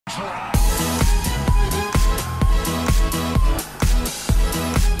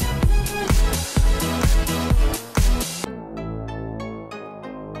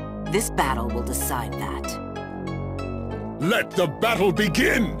This battle will decide that. Let the battle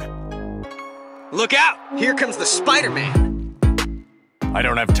begin! Look out! Here comes the Spider-Man! I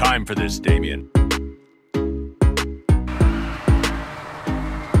don't have time for this, Damien.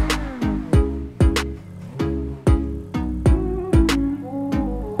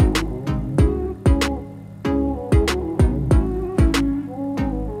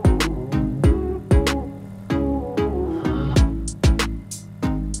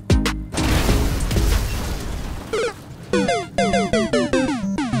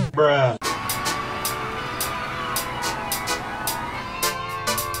 Bruh.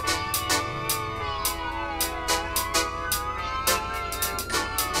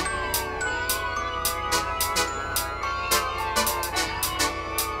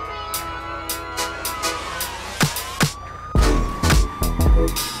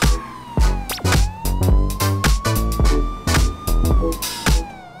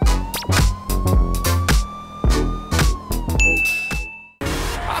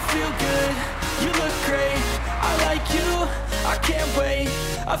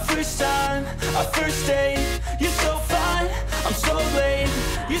 Our first time, our first date. You're so fine, I'm so late.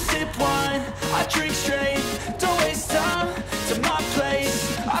 You sip wine, I drink straight. Don't waste time to my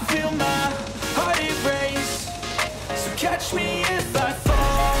place. I feel my heart erase. So catch me if I fall.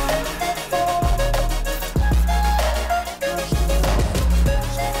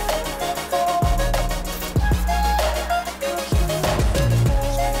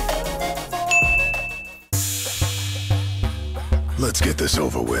 Let's get this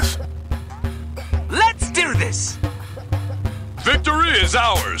over with. Let's do this! Victory is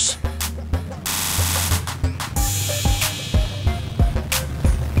ours!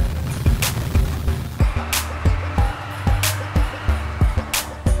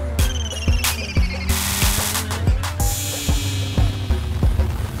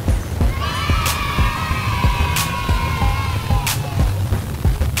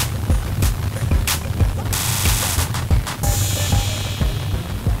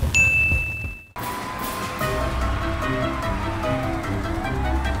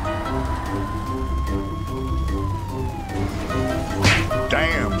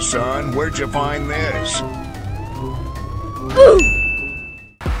 Damn, son, where'd you find this?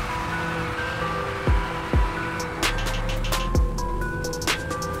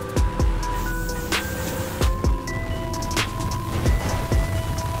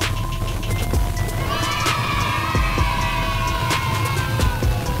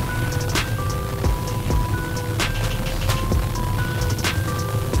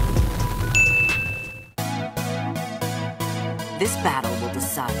 This battle will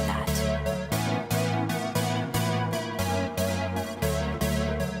decide that.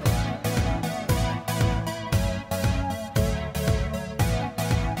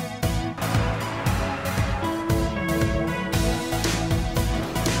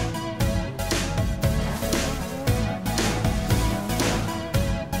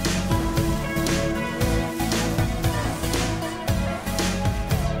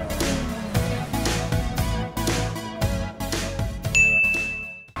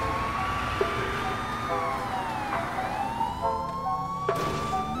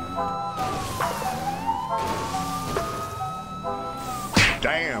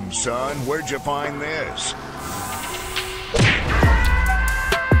 Damn, son, where'd you find this?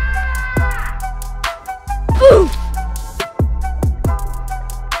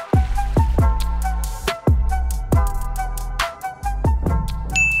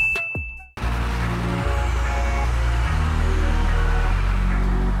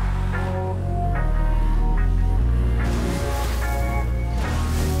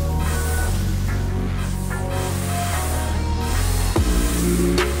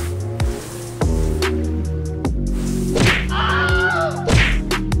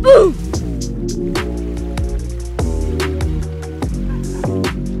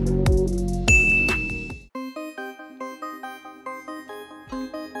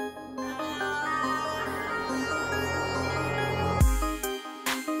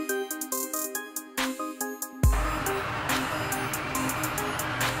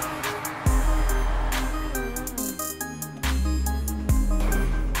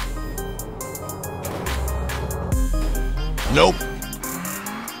 Nope.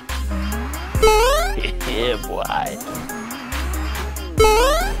 Yeah, boy.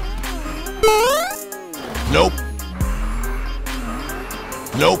 Nope.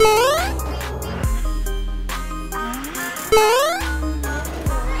 Nope.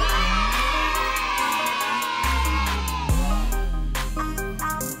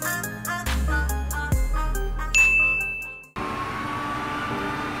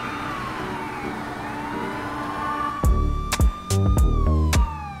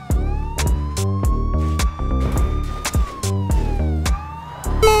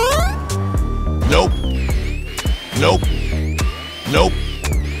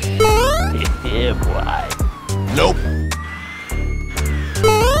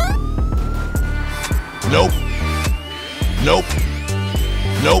 Nope. Nope.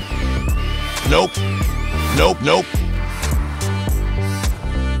 Nope. Nope. Nope. Nope.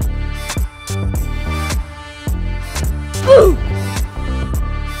 Woo!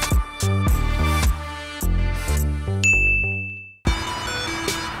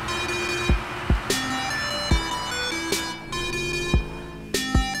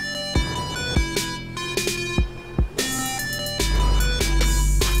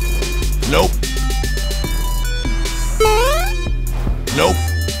 Nope. Nope.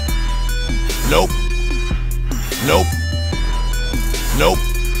 Nope. Nope. Nope.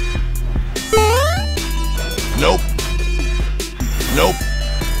 Nope. Nope.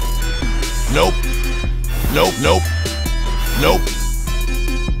 Nope. Nope. Nope. Nope.